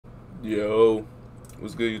Yo,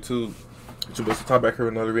 what's good, YouTube? It's your boy Talk back here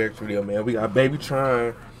with another reaction video, man. We got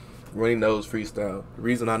BabyTron runny nose freestyle. The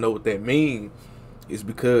reason I know what that means is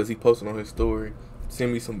because he posted on his story,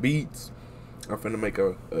 send me some beats. I'm finna make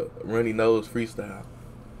a runny nose freestyle.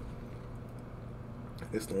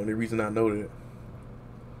 That's the only reason I know that.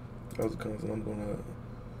 That was because I'm gonna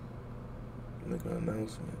make an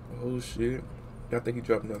announcement. Oh shit. I think he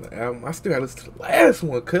dropped another album. I still gotta listen to the last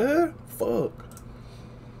one, cuz. Fuck.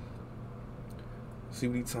 See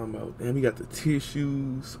what he talking about. Damn, he got the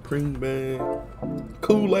tissues, Supreme band.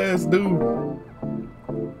 Cool ass dude.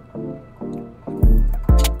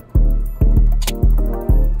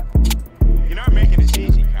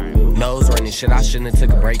 Nose running shit, I shouldn't have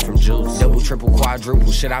took a break from juice. Double, triple,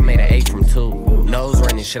 quadruple shit, I made an 8 from 2. Nose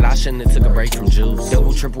running shit, I shouldn't have took a break from juice.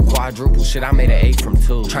 Double, triple, quadruple shit, I made an 8 from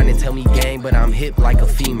 2. Trying to tell me game, but I'm hip like a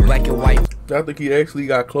femur. Black and white. I think he actually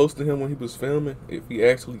got close to him when he was filming. If he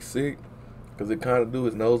actually sick, because it kind of do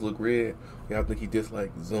his nose look red. Yeah, I think he just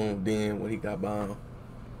like zoomed in when he got by him.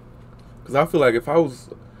 Because I feel like if I was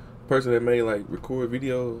a person that made like record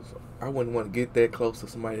videos, I wouldn't want to get that close to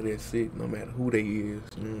somebody that's sick, no matter who they is.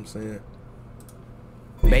 You know what I'm saying?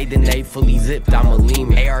 Made the nade fully zipped, I'm a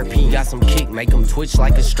lean. ARP got some kick, make him twitch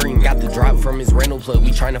like a stream. Got the drop from his rental plug,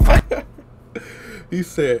 we trying to find. He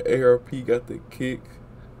said ARP got the kick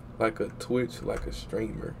like a twitch, like a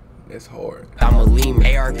streamer. That's hard. I'm a lean.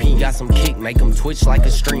 ARP got some kick, make him twitch like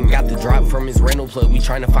a stream. Got the drop from his rental plug, we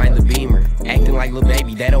trying to find the beamer. Acting like little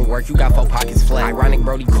baby, that don't work, you got 4 pockets flat. Ironic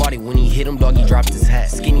Brody caught it when he hit him, dog, he dropped his hat.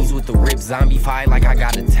 Skinnies with the rip, zombie fight like I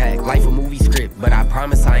got attacked. Life a movie script, but I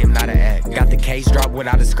promise I am not an act. Got the case drop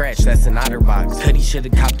without a scratch, that's an otter box. Cuddy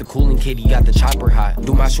should've copped the cooling kit, he got the chopper hot.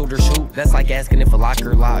 Do my shoulder shoot, that's like asking if a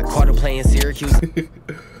locker lock. Caught her playing Syracuse.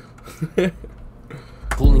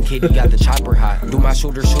 Cooling kid, he got the chopper hot. Do my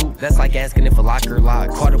shoulder shoot? That's like asking if a locker lock.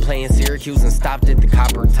 Caught her playing Syracuse and stopped at the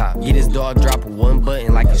copper top. Get his dog drop with 1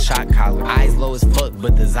 button like a shot collar. Eyes low as fuck,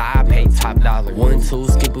 but the Zai paid top dollar. 1, 2,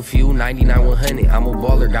 skip a few, 99, 100. I'm a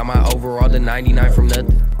baller, got my overall to 99 from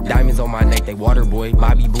nothing. Diamonds on my neck, they water boy,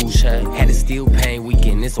 Bobby Boucher. Had a steel pain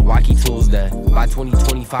weekend, it's a Wacky Tuesday. By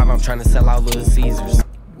 2025, I'm trying to sell out Little Caesars.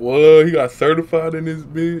 Whoa, he got certified in this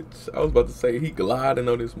bitch. I was about to say he gliding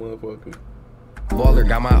on this motherfucker. Baller,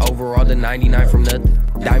 got my overall to 99 from nothing.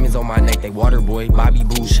 Diamonds on my neck, they water boy, Bobby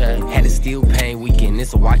Boucher. Had a steel pain weekend,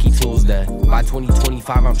 it's a Wacky Tuesday. By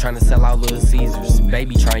 2025, I'm trying to sell out Little Caesars.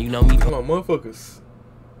 BabyTron, you know me. Come on, motherfuckers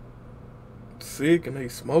sick and they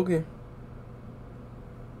smoking.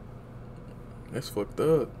 That's fucked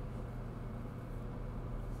up.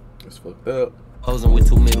 That's fucked up. Posing with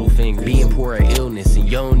 2 middle fingers. Being poor at illness, and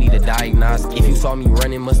you don't need a diagnostic. If you saw me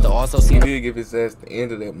running, must have also seen. He did give his ass the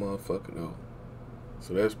end of that motherfucker though.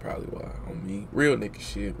 So that's probably why on me. Real nigga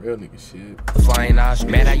shit, real nigga shit. Flying osh,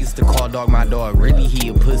 man, I used to call dog my dog. Really, he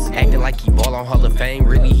a pussy. Acting like he ball on Hall of Fame.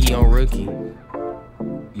 Really, he on rookie.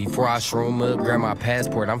 Before I shroom up, grab my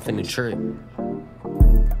passport, I'm finna trip.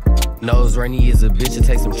 Nose runny is a bitch to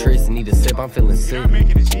take some tricks and need a sip, I'm feeling sick.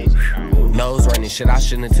 Nose running shit, I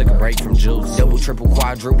shouldn't have took a break from juice. Double, triple,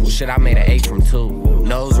 quadruple shit, I made an 8 from 2.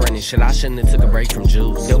 Nose running shit, I shouldn't have took a break from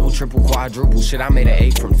juice. Double, triple, quadruple shit, I made an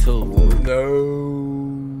 8 from 2. No.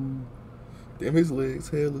 Damn, his legs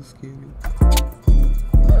hella skinny.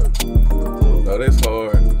 No, that's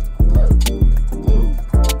hard.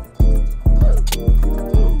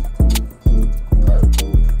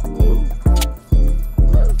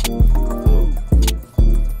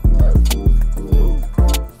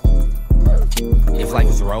 If life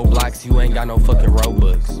is Roblox, you ain't got no fucking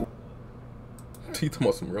Robux. He talking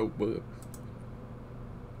about some Robux.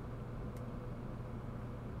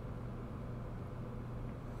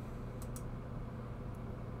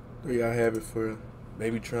 There y'all have it for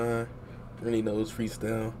BabyTron runny nose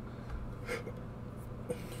freestyle.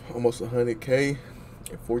 Almost 100K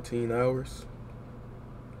in 14 hours.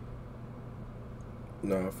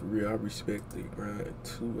 Nah, for real, I respect the grind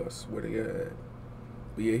too. I swear to God.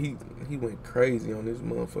 But yeah, he went crazy on this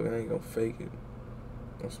motherfucker. I ain't gonna fake it.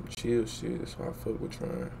 On some chill shit. That's why I fuck with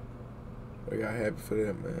trying. There y'all have it for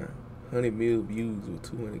that, man. 100 mil views with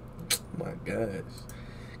 200. Oh my gosh.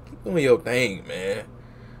 Keep doing your thing, man.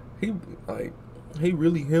 He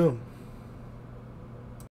really him.